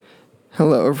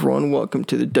Hello, everyone. Welcome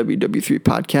to the WW3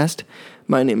 podcast.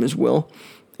 My name is Will,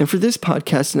 and for this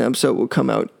podcast, an episode will come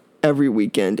out every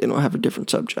weekend and will have a different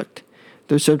subject.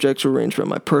 Those subjects will range from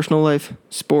my personal life,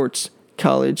 sports,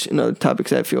 college, and other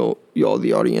topics I feel you all,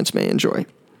 the audience, may enjoy.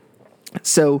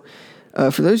 So,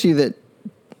 for those of you that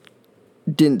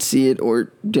didn't see it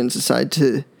or didn't decide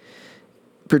to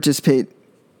participate,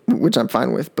 which I'm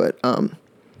fine with, but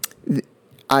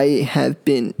I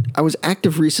was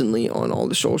active recently on all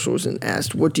the socials and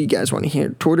asked, what do you guys want to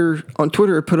hear? On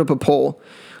Twitter, I put up a poll.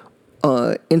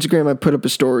 Instagram, I put up a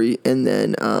story. And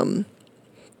then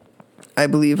I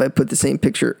believe I put the same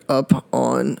picture up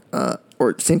on,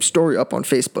 or the same story up on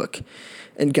Facebook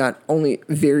and got only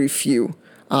very few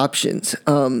options.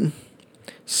 Some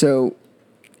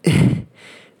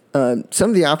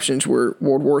of the options were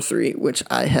World War III, which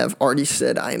I have already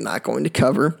said I am not going to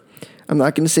cover. I'm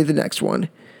not going to say the next one.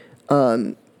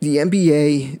 The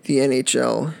NBA, the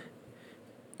NHL,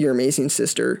 Your Amazing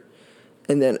Sister,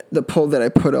 and then the poll that I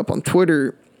put up on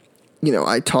Twitter,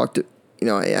 I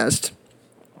asked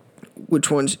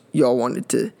which ones y'all wanted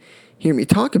to hear me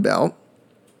talk about,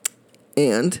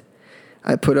 and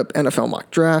I put up NFL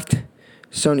mock draft,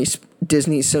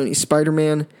 Disney Sony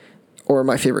Spider-Man, or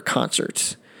my favorite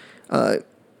concerts. That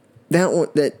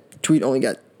tweet only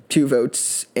got 2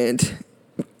 votes, and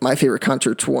my favorite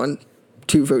concerts won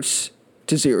 2 votes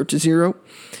to 0.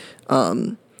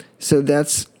 So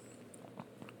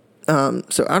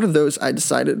out of those, I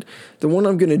decided the one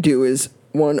I'm going to do is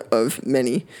one of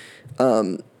many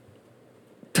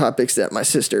topics that my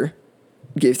sister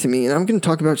gave to me, and I'm going to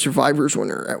talk about Survivor's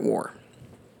Winner at War,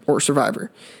 or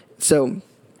Survivor. So,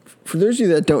 for those of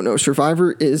you that don't know,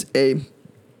 Survivor is a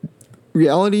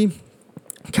reality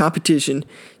competition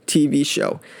TV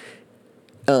show.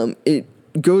 It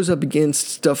goes up against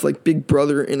stuff like Big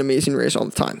Brother and Amazing Race all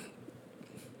the time.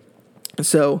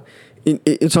 So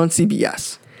it's on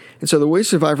CBS. And so the way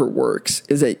Survivor works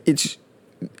is that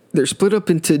they're split up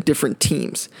into different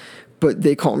teams, but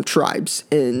they call them tribes.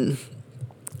 And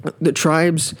the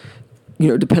tribes,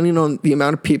 depending on the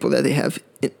amount of people that they have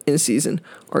in a season,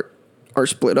 are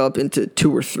split up into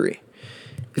 2 or 3.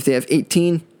 If they have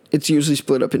 18, it's usually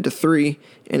split up into 3.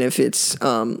 And if it's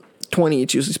 20,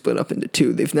 it's usually split up into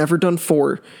 2. They've never done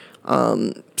 4.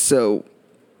 So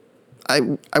I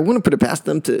wouldn't put it past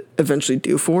them to eventually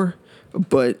do 4.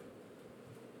 But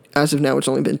as of now, it's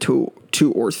only been 2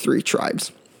 or 3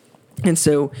 tribes. And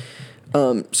so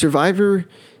Survivor,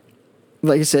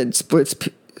 like I said,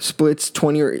 splits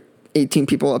 20 or 18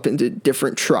 people up into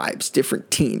different tribes, different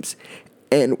teams.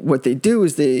 And what they do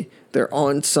is they're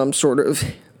on some sort of,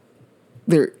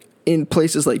 they're in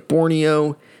places like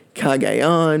Borneo,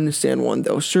 Cagayan, San Juan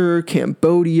del Sur,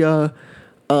 Cambodia,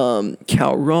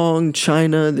 Kowloon,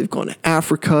 China. They've gone to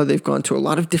Africa. They've gone to a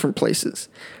lot of different places,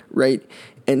 right?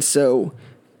 And so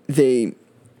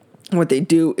what they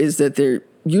do is that they're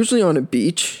usually on a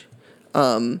beach,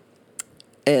 they're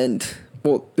on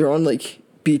like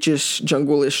beaches,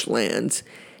 jungle-ish lands,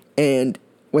 and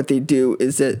what they do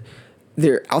is that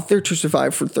they're out there to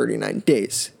survive for 39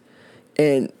 days,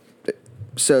 and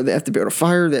so they have to build a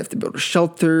fire, they have to build a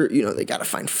shelter, they got to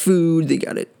find food, they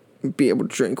got to be able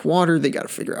to drink water, they got to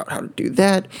figure out how to do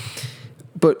that.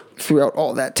 But throughout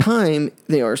all that time,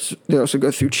 they also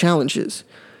go through challenges.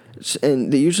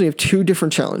 And they usually have 2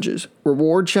 different challenges.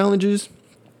 Reward challenges,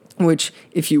 which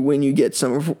if you win, you get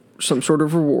some sort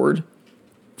of reward.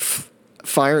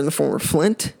 Fire in the form of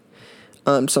flint,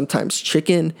 sometimes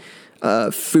chicken,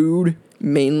 food,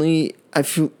 mainly. I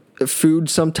feel food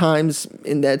sometimes,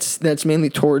 and that's mainly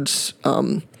towards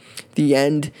the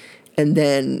end, and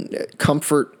then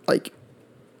comfort like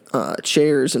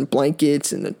chairs and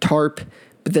blankets and a tarp,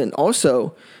 but then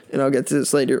also, and I'll get to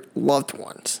this later, loved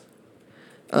ones.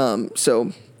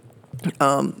 Those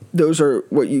are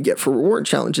what you get for reward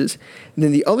challenges. And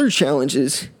then the other challenge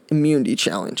is immunity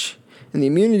challenge. And the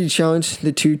immunity challenge,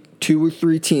 the two or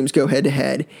 3 teams go head to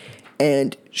head,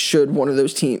 and should one of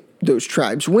those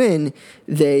tribes win,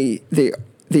 they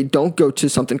don't go to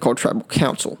something called tribal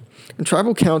council. And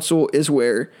tribal council is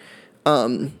where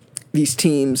these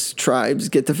tribes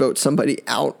get to vote somebody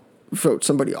out, vote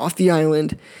somebody off the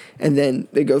island, and then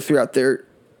they go throughout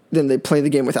then they play the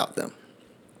game without them.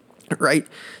 Right?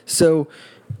 So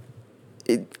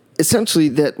essentially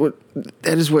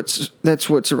that's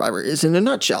what Survivor is in a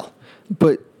nutshell.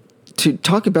 But to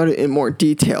talk about it in more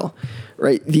detail,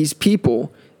 right? These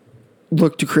people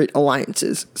look to create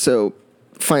alliances. So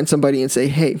find somebody and say,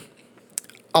 "Hey,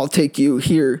 I'll take you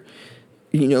here.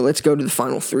 Let's go to the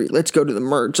final 3. Let's go to the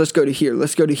merge. Let's go to here.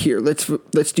 Let's go to here.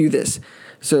 Let's do this."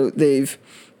 So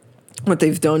what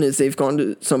they've done is they've gone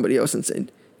to somebody else and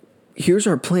said, here's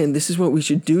our plan. This is what we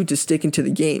should do to stick into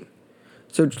the game.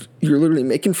 So you're literally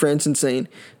making friends and saying,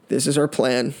 this is our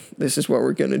plan. This is what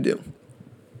we're going to do.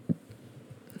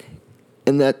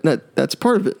 And that's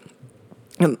part of it.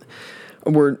 And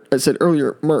I said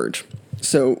earlier, merge.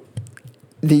 So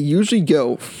they usually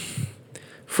go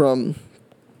from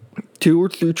 2 or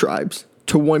 3 tribes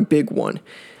to one big one,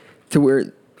 to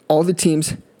where all the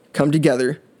teams come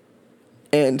together,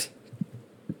 and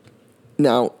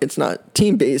now it's not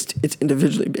team-based, it's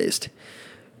individually based.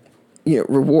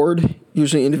 Reward,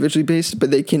 usually individually based,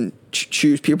 but they can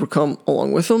choose people to come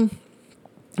along with them,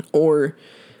 or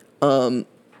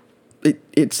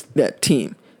it's that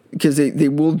team. Because they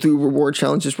will do reward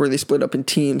challenges where they split up in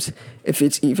teams if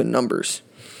it's even numbers,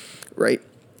 right?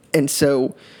 And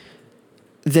so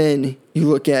then you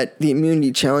look at the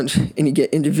immunity challenge and you get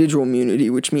individual immunity,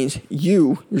 which means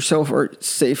you yourself are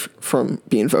safe from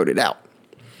being voted out.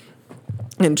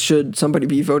 And should somebody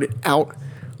be voted out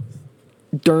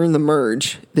during the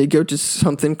merge, they go to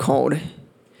something called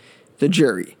the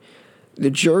jury. The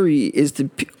jury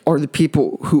are the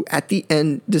people who at the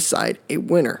end decide a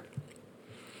winner.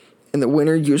 And the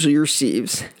winner usually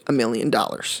receives $1 million.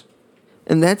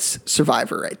 And that's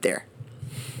Survivor right there.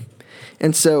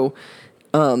 And so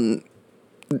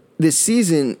this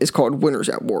season is called Winners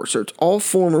at War. So it's all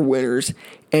former winners,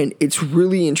 and it's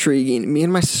really intriguing. Me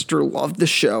and my sister loved the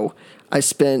show. I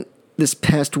spent this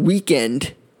past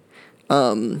weekend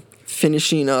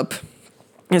finishing up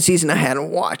a season I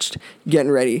hadn't watched,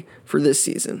 getting ready for this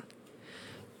season.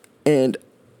 And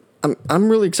I'm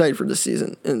really excited for this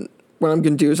season. And what I'm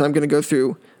going to do is I'm going to go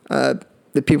through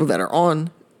the people that are on,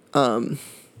 the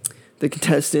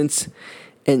contestants,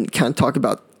 and kind of talk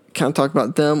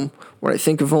about them, what I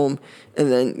think of them,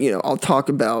 and then I'll talk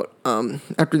about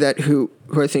after that who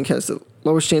I think has the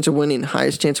lowest chance of winning,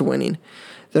 highest chance of winning.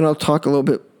 Then I'll talk a little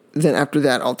bit. Then after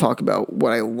that, I'll talk about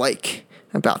what I like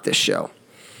about this show.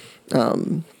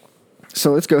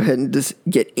 So let's go ahead and just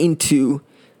get into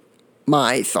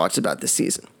my thoughts about this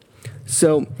season.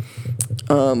 So,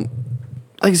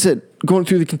 like I said, going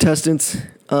through the contestants,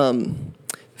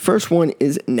 first one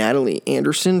is Natalie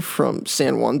Anderson from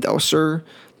San Juan del Sur,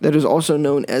 that is also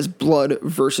known as Blood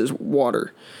versus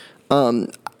Water.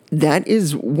 That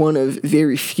is one of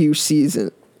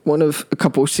a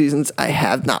couple of seasons I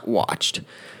have not watched.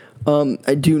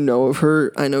 I do know of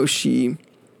her. I know she's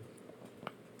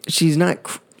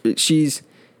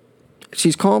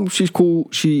calm, she's cool,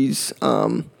 she's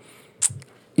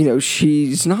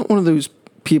she's not one of those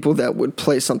people that would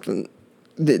play something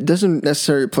that doesn't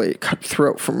necessarily play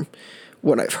cutthroat. From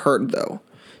what I've heard, though,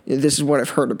 this is what I've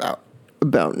heard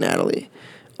about Natalie,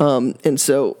 and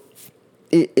so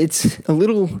it's a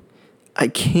little. I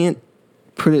can't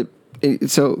put it.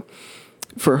 So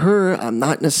for her, I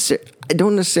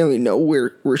don't necessarily know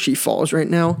where she falls right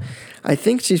now. I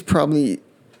think she's probably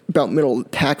about middle of the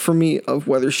pack for me of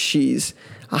whether she's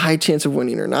a high chance of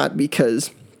winning or not,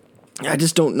 because I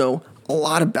just don't know a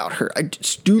lot about her. I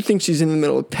just do think she's in the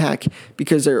middle of the pack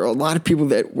because there are a lot of people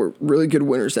that were really good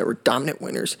winners, that were dominant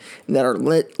winners, and that are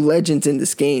legends in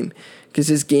this game, because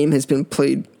this game has been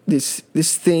played, this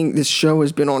show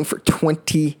has been on for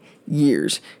 20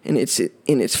 years, and it's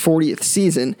in its 40th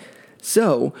season.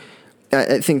 So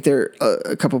I think there are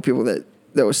a couple of people that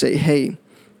will say, hey,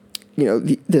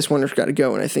 this winner's got to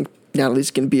go, and I think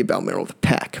Natalie's going to be about middle of the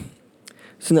pack.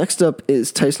 So next up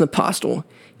is Tyson Apostle.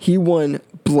 He won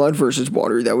Blood versus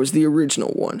Water. That was the original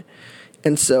one.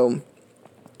 And so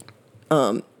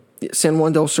San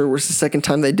Juan del Sur was the second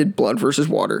time they did Blood versus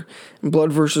Water. And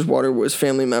Blood versus Water was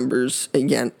family members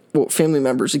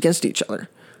against each other,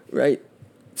 right?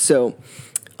 So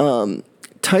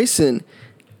Tyson,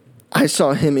 I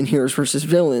saw him in Heroes versus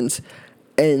Villains,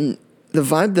 and the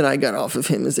vibe that I got off of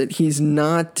him is that he's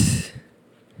not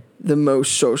the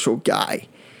most social guy.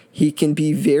 He can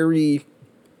be very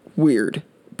weird,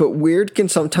 but weird can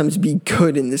sometimes be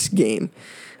good in this game.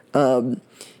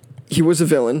 He was a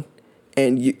villain,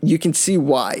 and you can see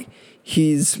why.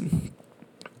 He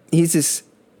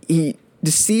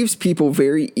deceives people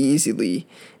very easily,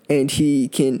 and he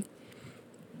can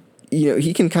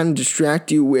kind of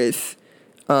distract you with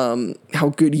how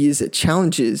good he is at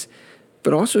challenges,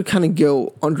 but also kind of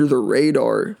go under the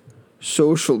radar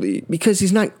socially because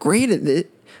he's not great at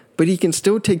it, but he can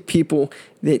still take people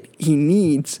that he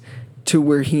needs to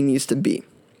where he needs to be.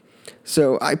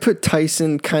 So I put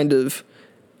Tyson kind of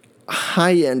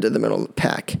high end of the middle of the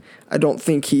pack. I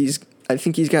think he's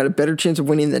got a better chance of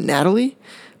winning than Natalie,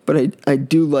 but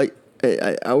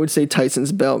I would say Tyson's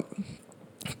about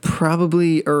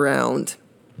probably around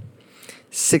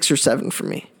 6 or 7 for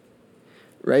me,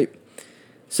 right?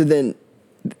 So then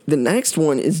The next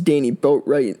one is Danny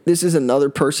Boatwright. This is another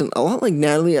person, a lot like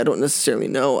Natalie. I don't necessarily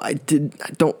know. I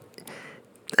don't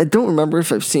remember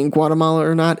if I've seen Guatemala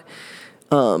or not.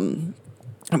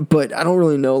 But I don't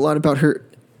really know a lot about her.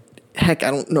 Heck,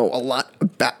 I don't know a lot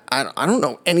about. I don't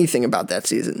know anything about that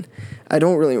season. I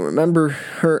don't really remember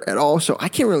her at all, so I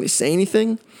can't really say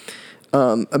anything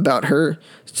about her.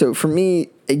 So for me,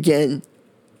 again,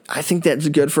 I think that's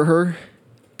good for her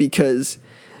because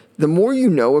the more you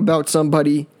know about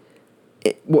somebody,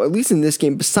 well, at least in this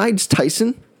game, besides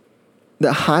Tyson,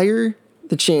 the higher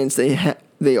the chance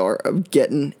they are of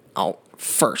getting out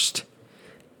first.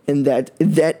 And that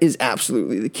is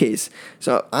absolutely the case.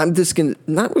 So I'm just going to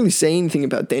not really say anything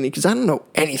about Danny because I don't know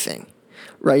anything,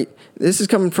 right? This is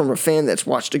coming from a fan that's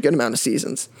watched a good amount of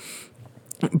seasons.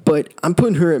 But I'm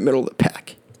putting her at middle of the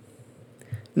pack.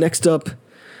 Next up,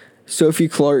 Sophie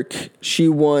Clark. She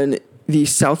won the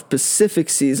South Pacific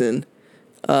season,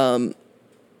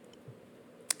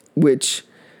 which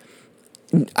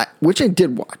I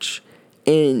did watch.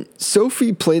 And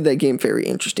Sophie played that game very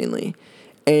interestingly.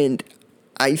 And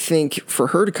I think for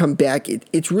her to come back,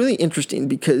 it's really interesting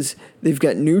because they've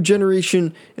got new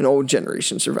generation and old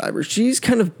generation survivors. She's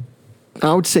kind of,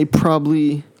 I would say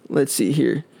probably, let's see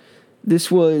here.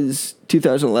 This was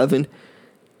 2011.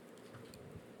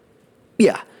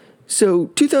 Yeah. So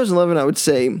 2011, I would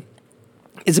say,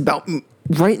 is about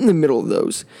right in the middle of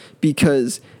those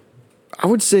because I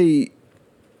would say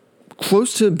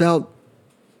close to about,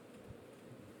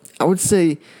 I would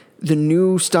say the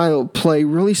new style of play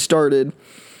really started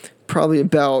probably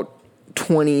about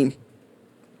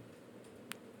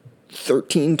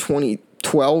 2013,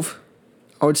 2012,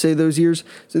 I would say those years.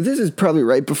 So this is probably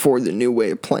right before the new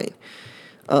way of playing,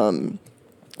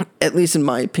 at least in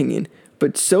my opinion.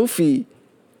 But Sophie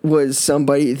was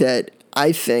somebody that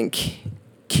I think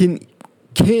can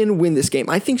win this game.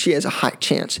 I think she has a high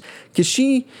chance because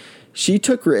she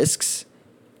took risks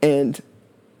and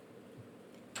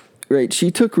right,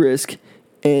 she took risk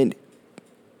and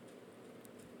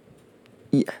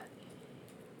yeah.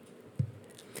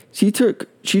 She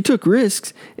took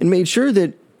risks and made sure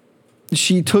that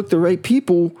she took the right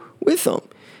people with them,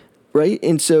 right?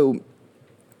 And so,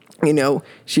 you know,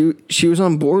 she was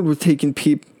on board with taking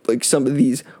like some of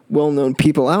these well-known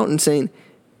people out and saying,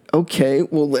 okay,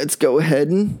 well, let's go ahead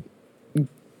and,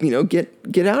 you know,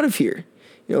 get out of here.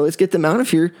 You know, let's get them out of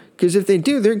here because if they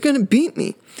do, they're going to beat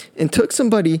me. And took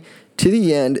somebody to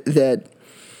the end that,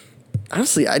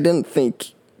 honestly, I didn't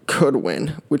think could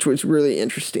win, which was really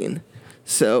interesting.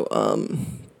 So,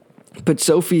 but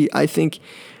Sophie, I think,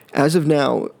 as of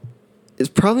now, is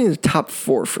probably in the top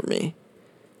 4 for me.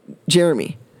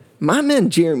 Jeremy. My man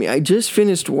Jeremy, I just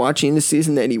finished watching the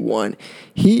season that he won.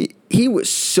 He was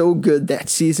so good that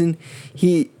season.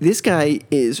 This guy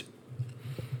is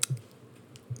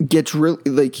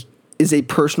a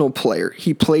personal player.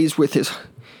 He plays with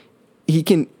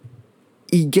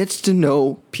he gets to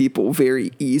know people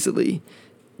very easily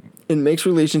and makes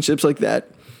relationships like that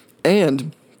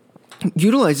and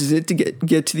utilizes it to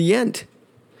get to the end.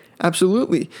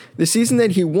 Absolutely. The season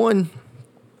that he won,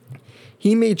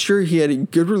 he made sure he had a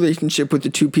good relationship with the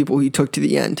 2 people he took to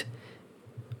the end.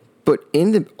 But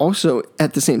also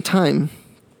at the same time,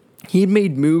 he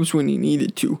made moves when he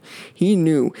needed to. He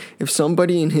knew if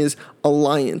somebody in his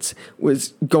alliance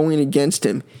was going against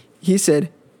him, he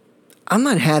said, I'm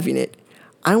not having it.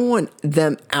 I want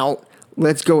them out.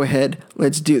 Let's go ahead.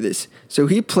 Let's do this. So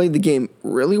he played the game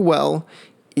really well.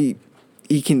 He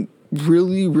can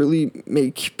really, really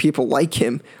make people like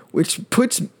him, which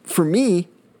puts, for me,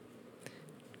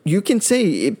 you can say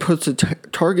it puts a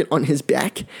target on his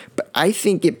back, but I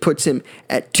think it puts him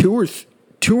at 2 or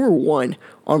 1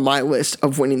 on my list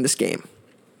of winning this game.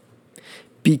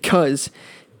 Because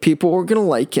people are going to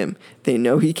like him. They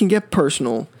know he can get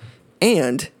personal.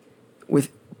 And with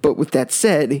that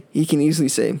said, he can easily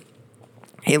say,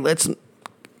 hey, let's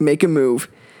make a move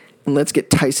and let's get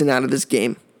Tyson out of this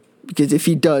game. Because if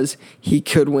he does, he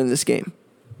could win this game.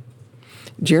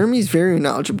 Jeremy's very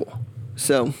knowledgeable.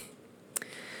 So,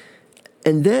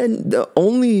 and then the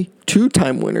only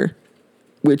 2-time winner,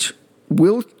 which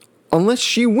will, unless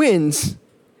she wins,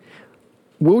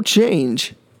 will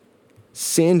change,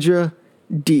 Sandra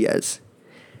Diaz.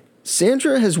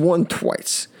 Sandra has won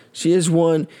twice. She has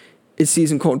won a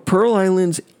season called Pearl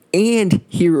Islands and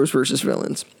Heroes vs.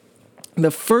 Villains.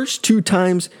 The first 2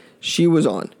 times she was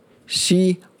on,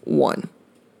 she won.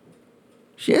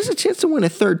 She has a chance to win a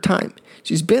 3rd time.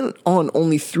 She's been on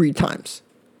only 3 times.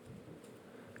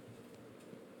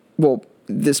 Well,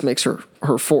 this makes her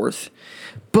 4th.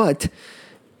 But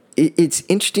it's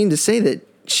interesting to say that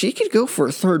she could go for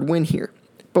a 3rd win here.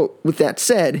 But with that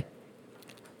said,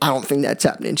 I don't think that's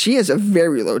happening. She has a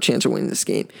very low chance of winning this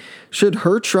game. Should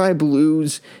her tribe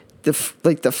lose the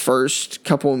first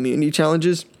couple immunity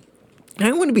challenges,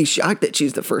 I wouldn't be shocked that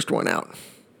she's the first one out.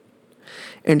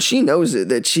 And she knows it,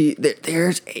 that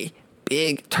there's a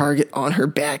big target on her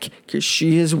back because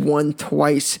she has won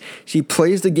twice. She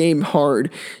plays the game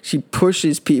hard. She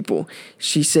pushes people.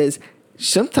 She says,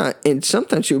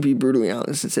 sometimes she'll be brutally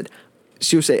honest and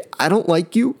she'll say, I don't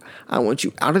like you. I want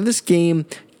you out of this game.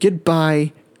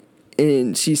 Goodbye.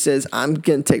 And she says, I'm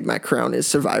going to take my crown as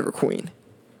Survivor Queen.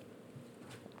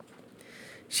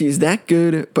 She's that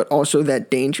good, but also that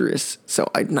dangerous.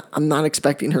 So I'm not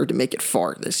expecting her to make it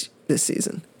far this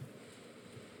season.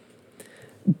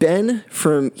 Ben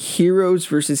from Heroes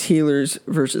versus Healers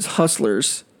versus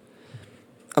Hustlers.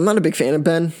 I'm not a big fan of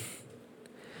Ben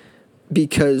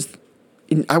because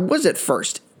I was at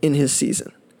first in his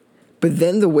season. But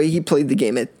then the way he played the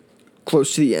game at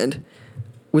close to the end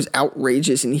was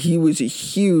outrageous, and he was a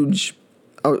huge,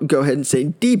 I'll go ahead and say,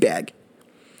 D-bag.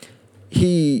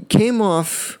 He came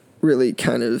off really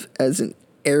kind of as an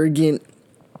arrogant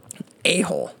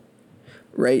a-hole,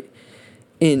 right?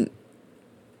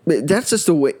 But that's just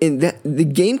the way, and that the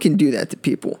game can do that to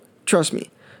people. Trust me,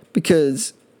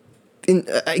 because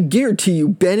I guarantee you,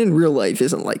 Ben in real life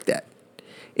isn't like that.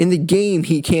 In the game,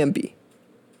 he can be,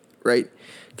 right?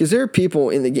 Because there are people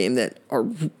in the game that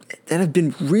have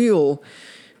been real,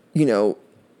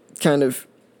 kind of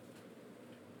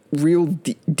real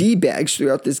D-bags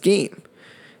throughout this game,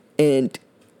 and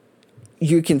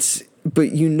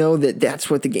but you know that's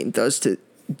what the game does to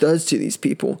these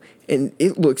people, and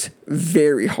it looks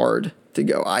very hard to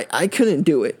go. I couldn't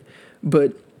do it,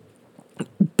 but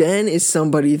Ben is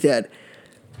somebody that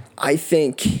I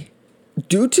think,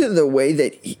 due to the way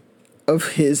that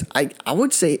of his, I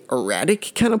would say,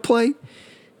 erratic kind of play,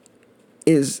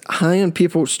 is high on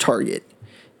people's target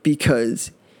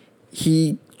because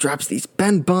he drops these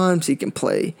Ben bombs. He can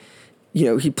play,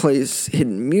 he plays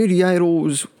hidden immunity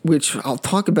idols, which I'll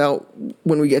talk about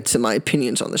when we get to my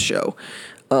opinions on the show.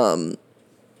 And,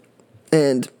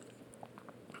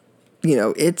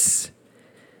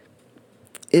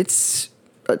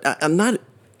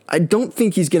 I don't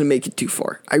think he's going to make it too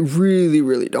far. I really,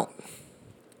 really don't.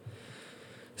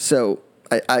 So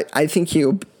I think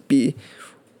he'll be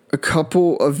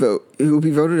he'll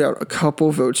be voted out a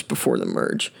couple votes before the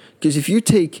merge. Because if you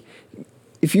take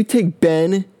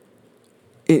Ben,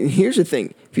 and here's the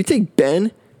thing, if you take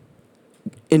Ben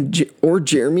or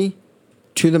Jeremy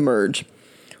to the merge,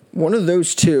 one of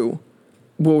those two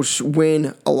will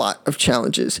win a lot of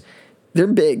challenges. They're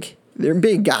big. They're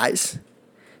big guys.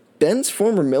 Ben's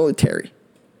former military.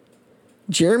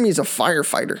 Jeremy's a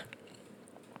firefighter.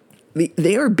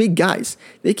 They are big guys.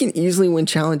 They can easily win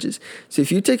challenges. So if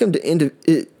you take them to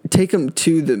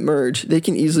the merge, they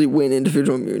can easily win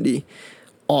individual immunity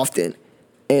often,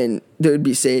 and they would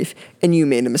be safe. And you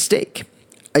made a mistake.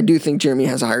 I do think Jeremy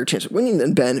has a higher chance of winning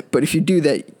than Ben, but if you do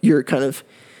that, you're kind of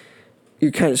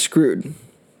screwed.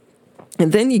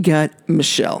 And then you got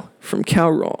Michelle from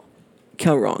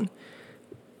Calrong.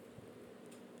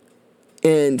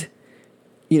 And,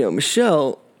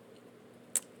 Michelle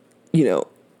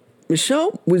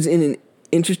was in an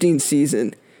interesting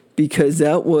season because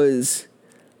that was,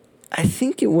 I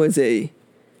think it was it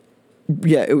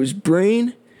was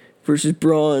Brain versus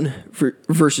Braun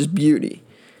versus Beauty.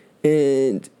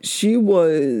 And she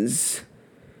was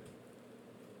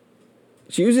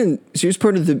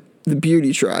part of the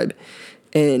Beauty tribe.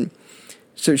 And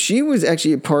so she was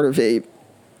actually a part of a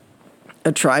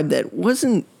tribe that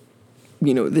wasn't,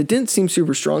 that didn't seem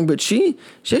super strong, but she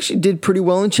actually did pretty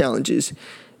well in challenges.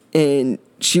 And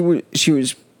she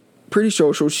was pretty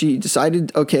social. She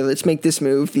decided, okay, let's make this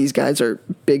move. These guys are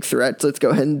big threats. Let's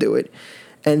go ahead and do it.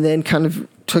 And then kind of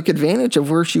took advantage of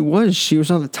where she was. She was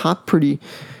on the top pretty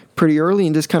early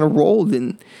and just kind of rolled.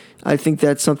 And I think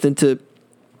that's something to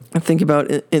think about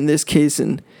in this case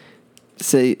and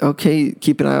say, okay,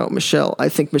 keep an eye out Michelle. I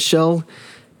think Michelle,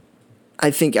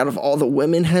 out of all the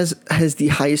women, has the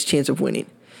highest chance of winning,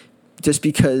 just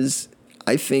because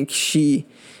I think she's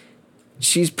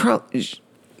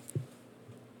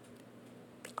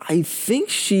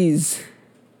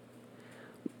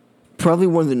probably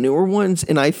one of the newer ones,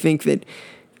 and I think that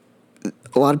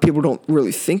a lot of people don't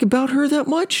really think about her that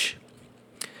much.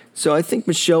 So I think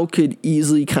Michelle could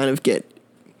easily get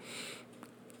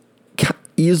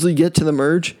to the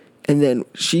merge, and then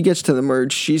she gets to the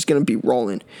merge, she's going to be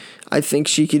rolling. I think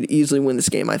she could easily win this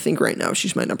game. I think right now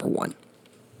she's my number one.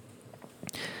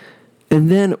 And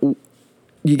then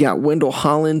you got Wendell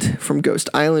Holland from Ghost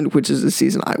Island, which is the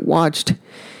season I watched.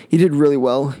 He did really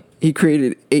well. he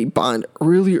created a bond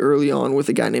really early on with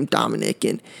a guy named Dominic,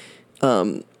 and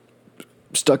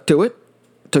stuck to it,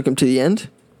 took him to the end,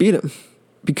 beat him,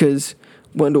 because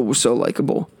Wendell was so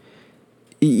likable.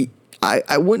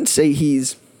 I wouldn't say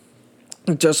he's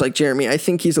just like Jeremy. I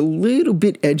think he's a little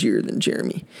bit edgier than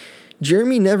Jeremy.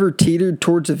 Jeremy never teetered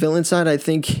towards the villain side. I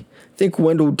think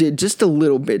Wendell did just a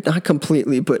little bit, not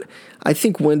completely, but I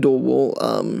think Wendell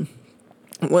will.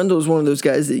 Wendell's one of those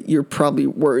guys that you're probably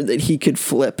worried that he could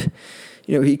flip.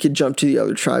 You know, he could jump to the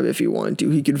other tribe if he wanted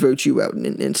to. He could vote you out in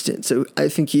an instant. So I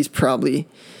think he's probably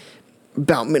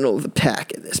about middle of the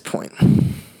pack at this point.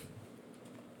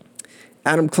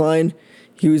 Adam Klein,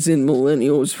 he was in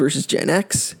Millennials versus Gen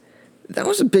X. That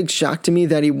was a big shock to me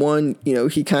that he won. You know,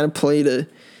 he kind of played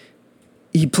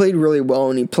really well,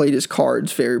 and he played his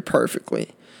cards very perfectly,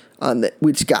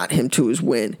 which got him to his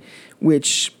win,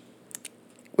 which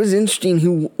was interesting.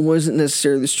 He wasn't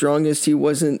necessarily the strongest. He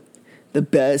wasn't the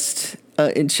best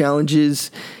in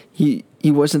challenges. He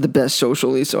wasn't the best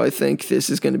socially, so I think this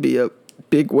is going to be a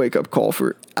big wake-up call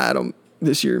for Adam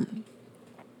this year.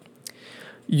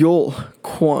 Yul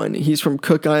Kwon, he's from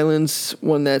Cook Islands,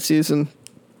 won that season.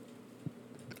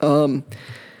 I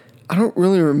don't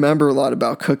really remember a lot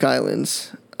about Cook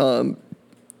Islands,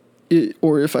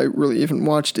 or if I really even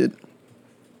watched it.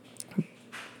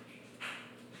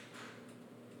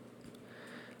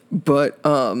 But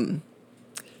I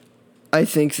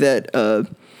think that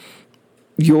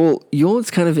Yul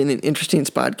is kind of in an interesting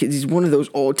spot because he's one of those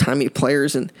old-timey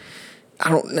players, and I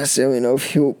don't necessarily know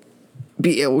if he'll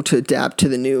be able to adapt to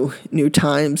the new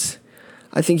times.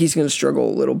 I think he's going to struggle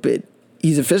a little bit.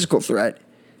 He's a physical threat,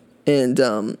 and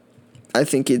I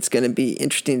think it's going to be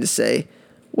interesting to say,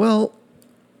 well,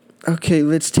 okay,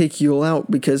 let's take Yul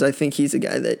out, because I think he's a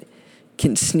guy that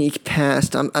can sneak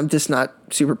past. I'm just not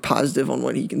super positive on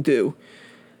what he can do.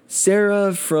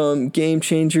 Sarah from Game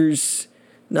Changers,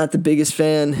 not the biggest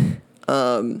fan.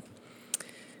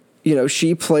 You know,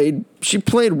 she played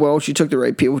well. She took the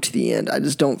right people to the end. I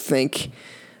don't think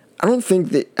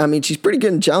that, I mean, she's pretty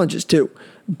good in challenges too.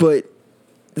 But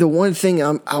the one thing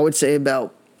I would say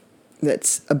about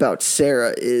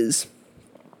Sarah is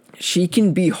she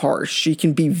can be harsh. She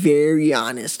can be very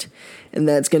honest. And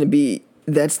that's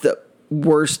the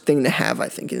worst thing to have, I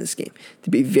think, in this game,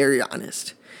 to be very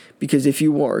honest. Because if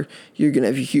you are, you're going to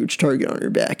have a huge target on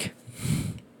your back.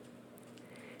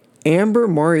 Amber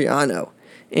Mariano.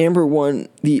 Amber won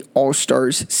the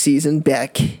All-Stars season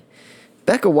back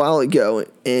a while ago,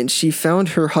 and she found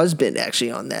her husband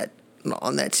actually on that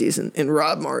season in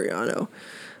Rob Mariano.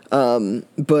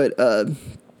 But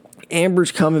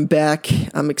Amber's coming back.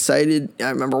 I'm excited. I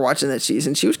remember watching that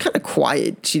season. She was kind of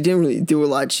quiet. She didn't really do a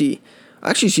lot. She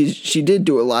did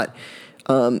do a lot.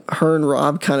 Her and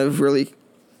Rob kind of really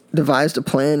devised a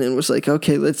plan and was like,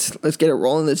 okay, let's get it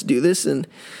rolling. Let's do this. And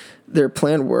their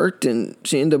plan worked, and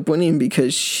she ended up winning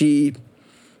because she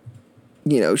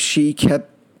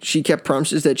kept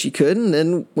promises that she could, and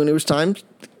then when it was time,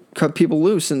 cut people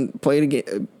loose and played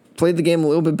the game a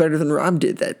little bit better than Rob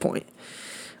did at that point.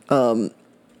 But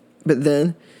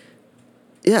then,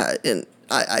 yeah, and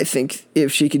I think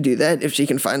if she could do that, if she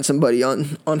can find somebody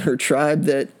on her tribe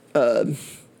that can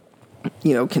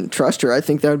trust her, I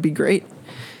think that would be great.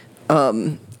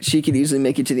 She could easily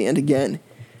make it to the end again.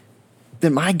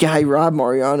 Then my guy, Rob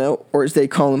Mariano, or as they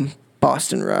call him,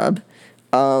 Boston Rob,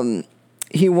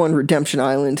 he won Redemption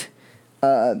Island.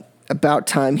 About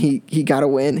time he got a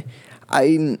win.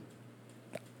 Boston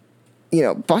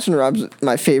Rob's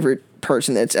my favorite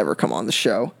person that's ever come on the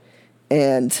show.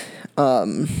 And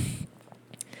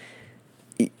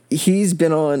he's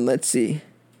been on, let's see,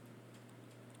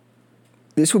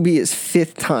 this will be his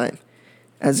 5th time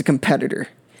as a competitor.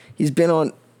 He's been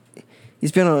on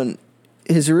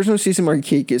his original season,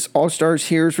 Marquesas, All-Stars,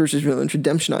 Heroes vs. Villains,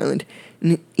 Redemption Island.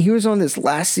 And he was on this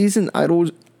last season,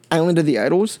 Island of the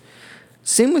Idols.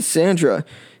 Same with Sandra,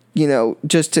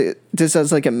 just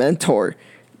as like a mentor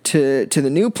to the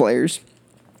new players.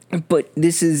 But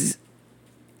this is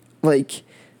like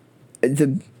I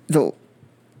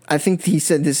think he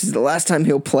said this is the last time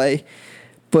he'll play.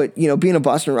 But, being a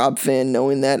Boston Rob fan,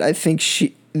 knowing that, I think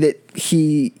he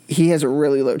has a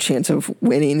really low chance of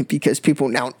winning because people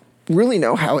now really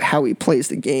know how he plays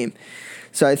the game.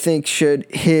 So I think should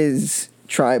his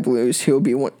tribe lose, he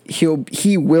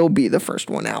will be the first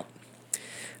one out.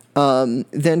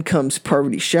 Then comes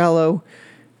Parvati Shallow,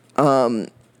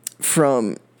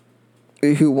 from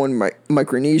who won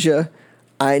Micronesia.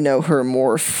 I know her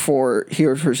more for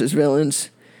Heroes vs. Villains.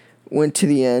 Went to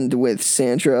the end with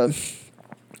Sandra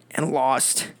and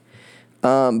lost.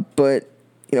 But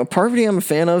Parvati I'm a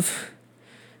fan of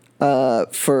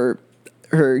for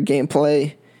her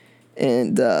gameplay.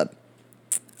 And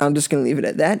I'm just going to leave it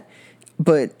at that.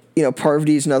 But,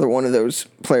 Parvati is another one of those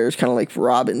players, kind of like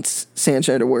Robin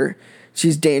Sandra, to where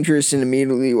she's dangerous and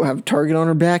immediately will have a target on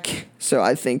her back. So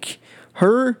I think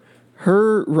her,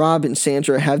 Rob, and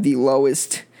Sandra have the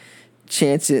lowest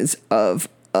chances of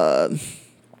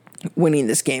winning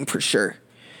this game for sure.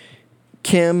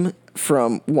 Kim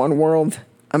from One World,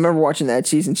 I remember watching that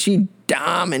season. She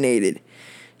dominated.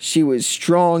 She was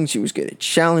strong. She was good at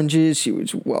challenges.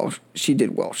 She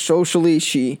did well socially.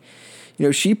 She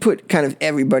put kind of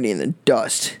everybody in the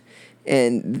dust.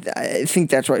 And I think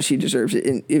that's why she deserves it.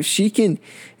 And if she can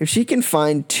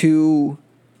find two,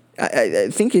 I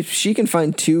think if she can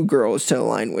find two girls to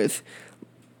align with,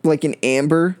 like an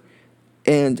Amber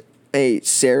and a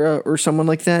Sarah or someone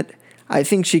like that, I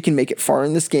think she can make it far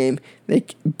in this game.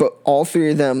 But all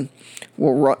three of them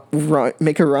will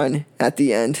make a run at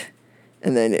the end,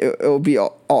 and then it will be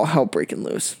all hell breaking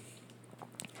loose.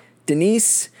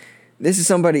 Denise, this is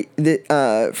somebody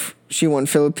that she won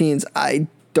Philippines. I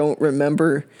don't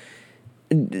remember.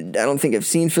 I don't think I've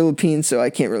seen Philippines, so I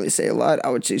can't really say a lot. I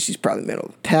would say she's probably middle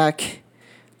of the pack.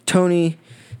 Tony's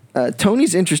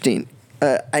interesting.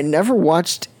 I never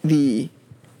watched the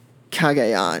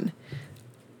Cagayan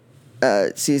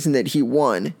season that he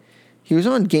won. He was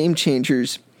on Game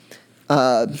Changers,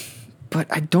 but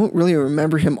I don't really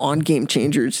remember him on Game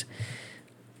Changers.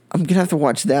 I'm going to have to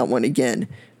watch that one again.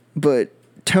 But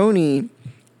Tony,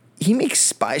 he makes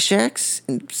spy shacks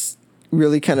and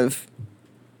really kind of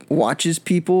watches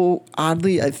people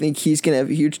oddly. I think he's going to have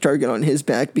a huge target on his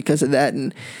back because of that.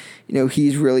 And,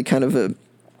 he's really kind of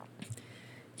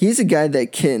he's a guy that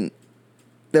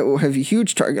will have a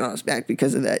huge target on his back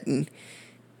because of that. And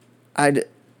I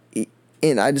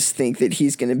just think that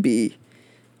he's going to be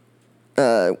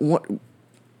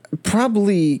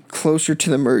probably closer to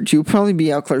the merge. He'll probably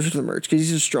be out closer to the merge because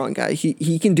he's a strong guy.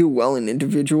 He can do well in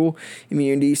individual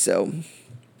immunity. So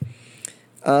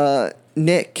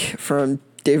Nick from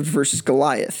David versus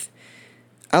Goliath.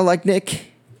 I like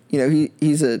Nick.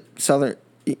 He's a southern.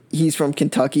 He's from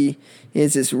Kentucky. He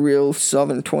has this real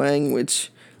southern twang,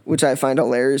 which I find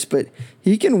hilarious. But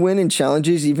he can win in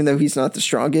challenges, even though he's not the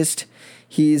strongest.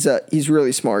 He's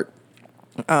really smart.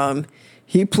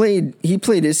 He played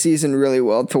his season really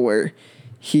well to where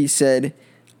he said,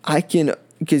 I can,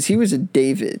 because he was a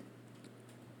David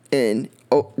and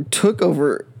took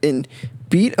over and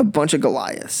beat a bunch of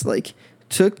Goliaths, like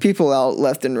took people out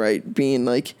left and right, being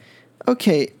like,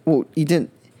 okay, well, he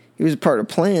was a part of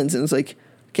plans, and it's like,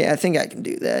 okay, I think I can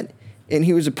do that. And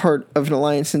he was a part of an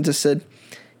alliance and just said,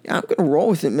 yeah, I'm going to roll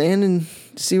with it, man, and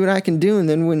see what I can do. And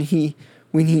then when he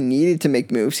needed to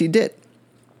make moves, he did.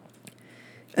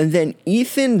 And then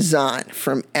Ethan Zahn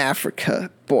from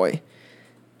Africa. Boy,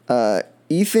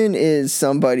 Ethan is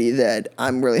somebody that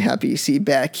I'm really happy to see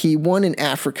back. He won in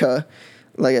Africa,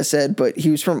 like I said, but he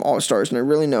was from All-Stars, and I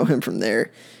really know him from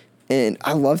there. And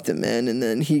I loved him, man. And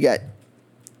then he got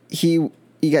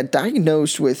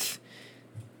diagnosed with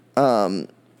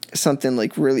something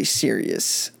like really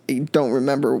serious. I don't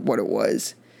remember what it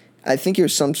was. I think it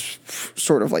was some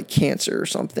sort of like cancer or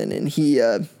something, and he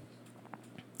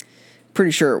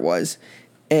pretty sure it was,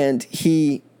 and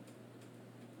he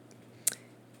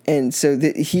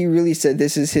really said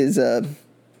this is his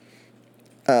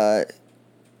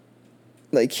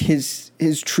like his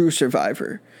true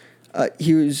survivor.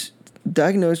 He was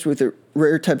diagnosed with a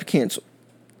rare type of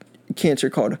cancer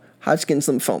called Hodgkin's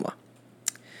lymphoma.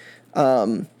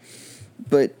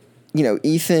 But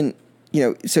Ethan,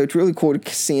 so it's really cool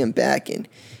to see him back, and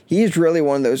he is really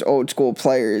one of those old school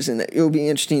players, and it'll be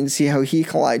interesting to see how he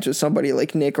collides with somebody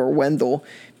like Nick or Wendell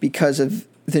because of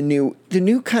the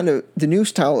new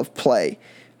style of play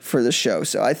for the show.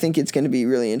 So I think it's going to be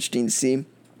really interesting to see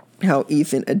how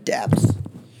Ethan adapts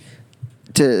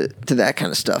to that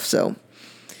kind of stuff. So,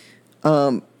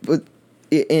 I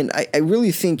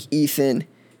really think Ethan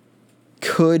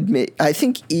I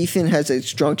think Ethan has a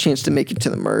strong chance to make it to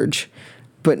the merge,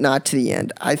 but not to the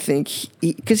end. I think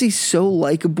because he's so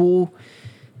likable,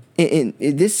 and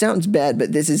this sounds bad,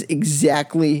 but this is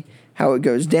exactly how it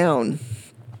goes down.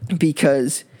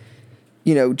 Because,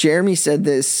 Jeremy said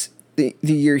this the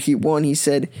year he won. He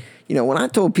said, when I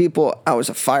told people I was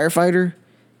a firefighter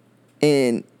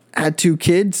and had 2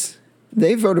 kids,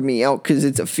 they voted me out because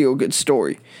it's a feel-good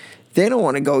story. They don't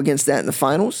want to go against that in the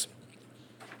finals.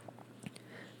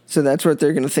 So that's what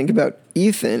they're going to think about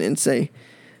Ethan and say,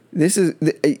 it's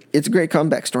a great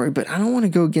comeback story, but I don't want to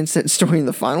go against that story in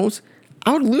the finals.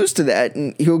 I would lose to that,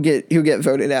 and he'll get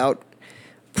voted out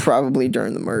probably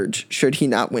during the merge, should he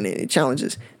not win any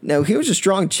challenges. Now, he was a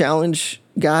strong challenge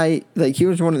guy. Like, he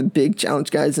was one of the big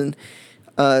challenge guys in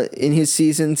in his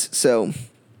seasons. So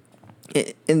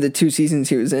in the 2 seasons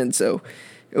he was in. So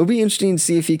it'll be interesting to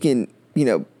see if he can,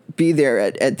 be there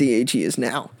at the age he is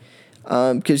now.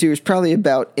 Because he was probably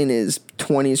about in his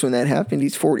 20s when that happened.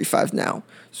 He's 45 now.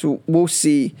 So we'll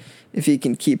see if he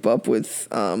can keep up with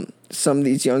some of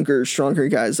these younger, stronger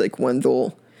guys like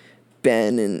Wendell,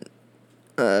 Ben,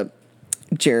 and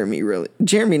Jeremy.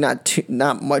 Jeremy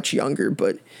not much younger,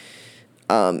 but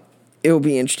it'll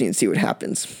be interesting to see what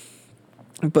happens.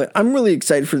 But I'm really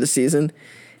excited for the season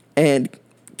and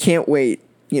can't wait.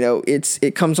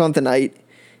 It comes on tonight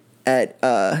at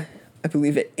I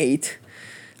believe at 8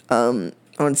 on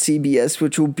CBS,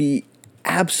 which will be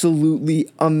absolutely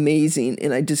amazing,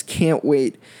 and I just can't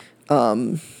wait.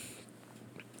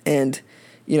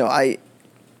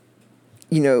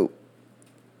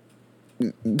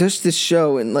 Just this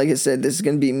show, and like I said, this is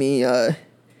going to be me,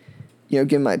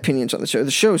 giving my opinions on the show.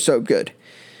 The show is so good.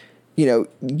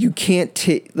 You can't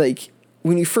take, like,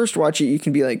 when you first watch it, you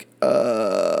can be like,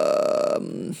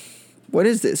 what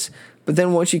is this? But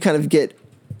then once you kind of get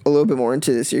a little bit more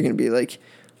into this, you're going to be like,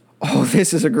 oh,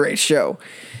 this is a great show.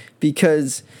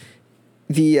 Because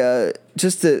the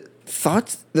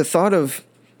thought of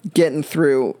getting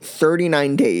through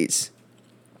 39 days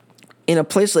in a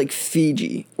place like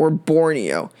Fiji or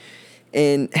Borneo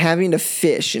and having to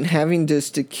fish and having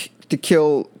to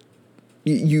kill,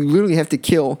 you literally have to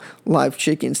kill live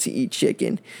chickens to eat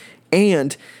chicken.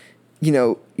 And,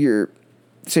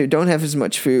 so you don't have as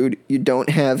much food. You don't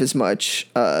have as much,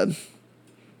 you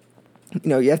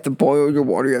have to boil your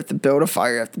water. You have to build a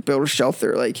fire. You have to build a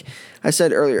shelter. Like I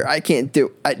said earlier,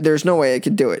 there's no way I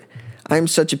could do it. I'm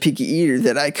such a picky eater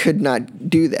that I could not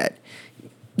do that,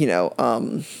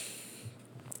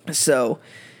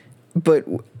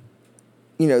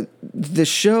 the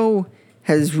show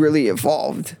has really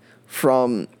evolved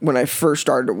from when I first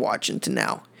started watching to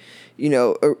now.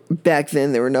 Back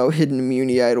then there were no hidden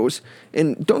immunity idols,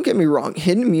 and don't get me wrong,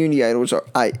 hidden immunity idols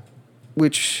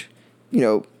which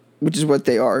is what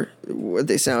they are, what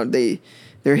they sound.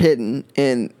 They're hidden,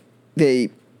 and they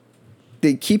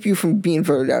keep you from being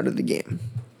voted out of the game.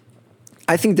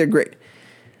 I think they're great.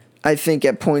 I think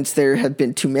at points there have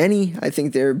been too many. I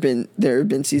think there have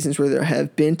been seasons where there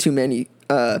have been too many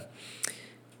hidden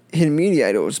immunity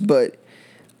idols, but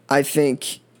I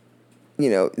think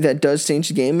that does change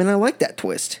the game, and I like that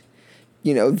twist.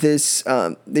 This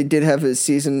they did have a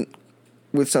season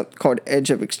with something called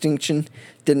Edge of Extinction.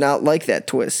 Did not like that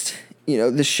twist.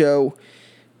 The show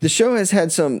has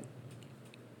had some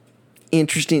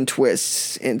interesting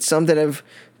twists and some that have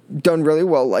done really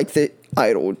well, like the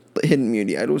hidden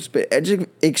immunity idols. But Edge of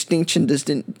Extinction just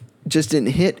didn't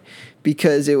hit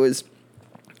because it was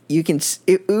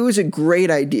a great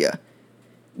idea.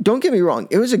 Don't get me wrong,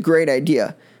 it was a great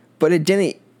idea, but it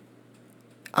didn't.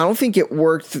 I don't think it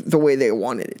worked the way they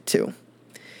wanted it to.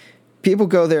 People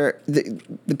go there. The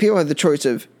people have the choice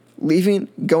of leaving,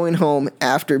 going home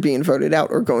after being voted out,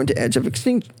 or going to Edge of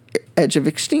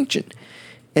Extinction.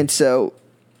 And so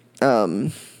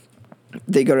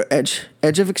they go to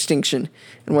Edge of Extinction,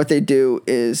 and what they do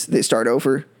is they start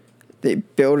over. They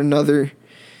build another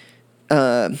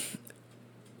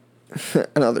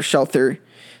shelter.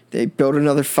 They build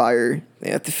another fire. They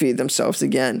have to feed themselves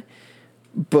again.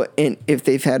 And if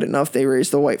they've had enough, they raise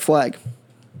the white flag.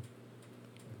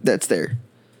 That's there.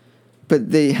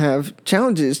 But they have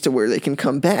challenges to where they can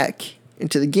come back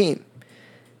into the game.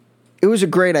 It was a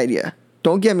great idea.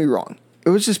 Don't get me wrong. It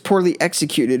was just poorly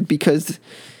executed because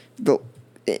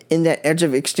in that Edge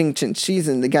of Extinction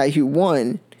season, the guy who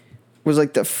won was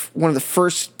like one of the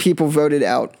first people voted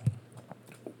out,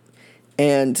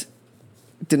 and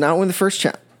did not win the first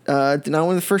challenge.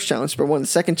 But won the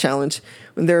second challenge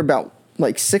when there were about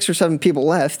like 6 or 7 people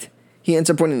left. He ends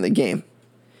up winning the game.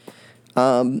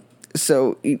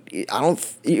 So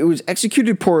it was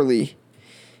executed poorly,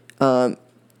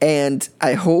 and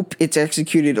I hope it's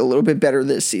executed a little bit better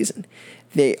this season.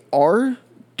 They are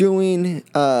doing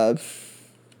it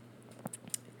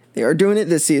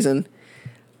this season.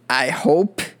 I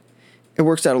hope it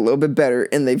works out a little bit better,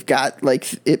 and they've got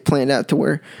like it planned out to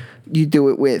where you do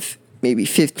it with maybe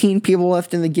 15 people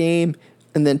left in the game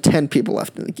and then 10 people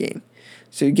left in the game.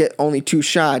 So you get only 2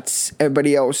 shots.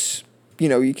 Everybody else,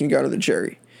 you can go to the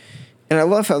jury. And I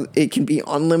love how it can be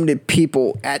unlimited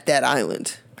people at that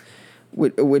island,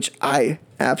 which I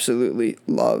absolutely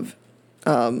love.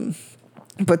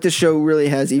 But the show really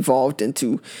has evolved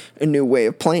into a new way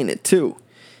of playing it too.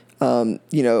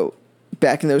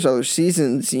 Back in those other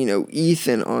seasons,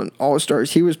 Ethan on All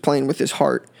Stars, he was playing with his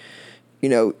heart.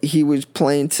 He was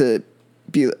playing to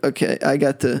be, okay, I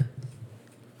got to,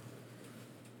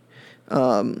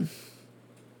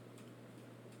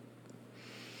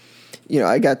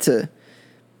 I got to,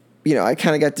 I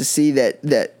kind of got to see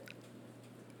that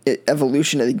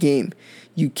evolution of the game.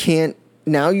 You can't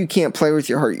play with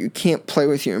your heart. You can't play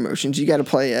with your emotions. You got to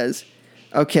play as,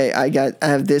 okay, I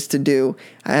have this to do.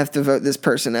 I have to vote this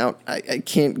person out. I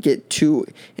can't get too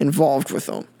involved with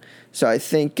them. So I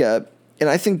think, and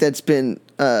I think that's been,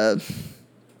 the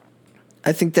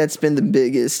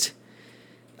biggest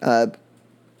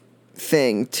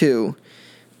thing too,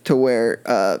 to where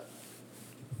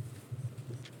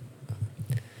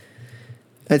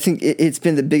I think it's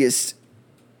been the biggest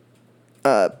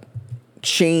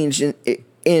change in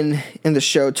the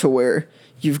show, to where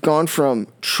you've gone from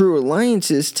true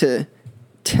alliances to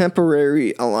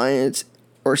temporary alliance,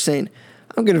 or saying,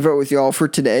 I'm going to vote with y'all for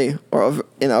today,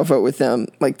 and I'll vote with them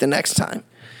like the next time.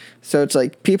 So it's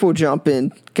like people jump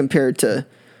in compared to,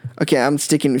 okay, I'm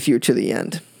sticking with you to the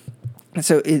end.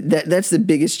 So that's the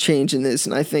biggest change in this,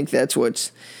 and I think that's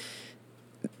what's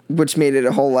made it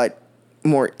a whole lot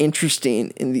more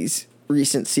interesting in these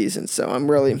recent seasons. So I'm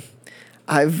really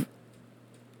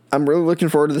looking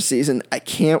forward to the season. I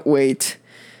can't wait,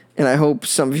 and I hope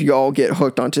some of you all get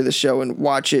hooked onto the show and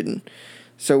watch it, and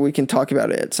so we can talk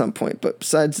about it at some point. But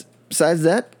besides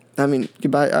that, I mean,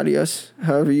 goodbye, adios,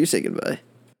 however you say goodbye.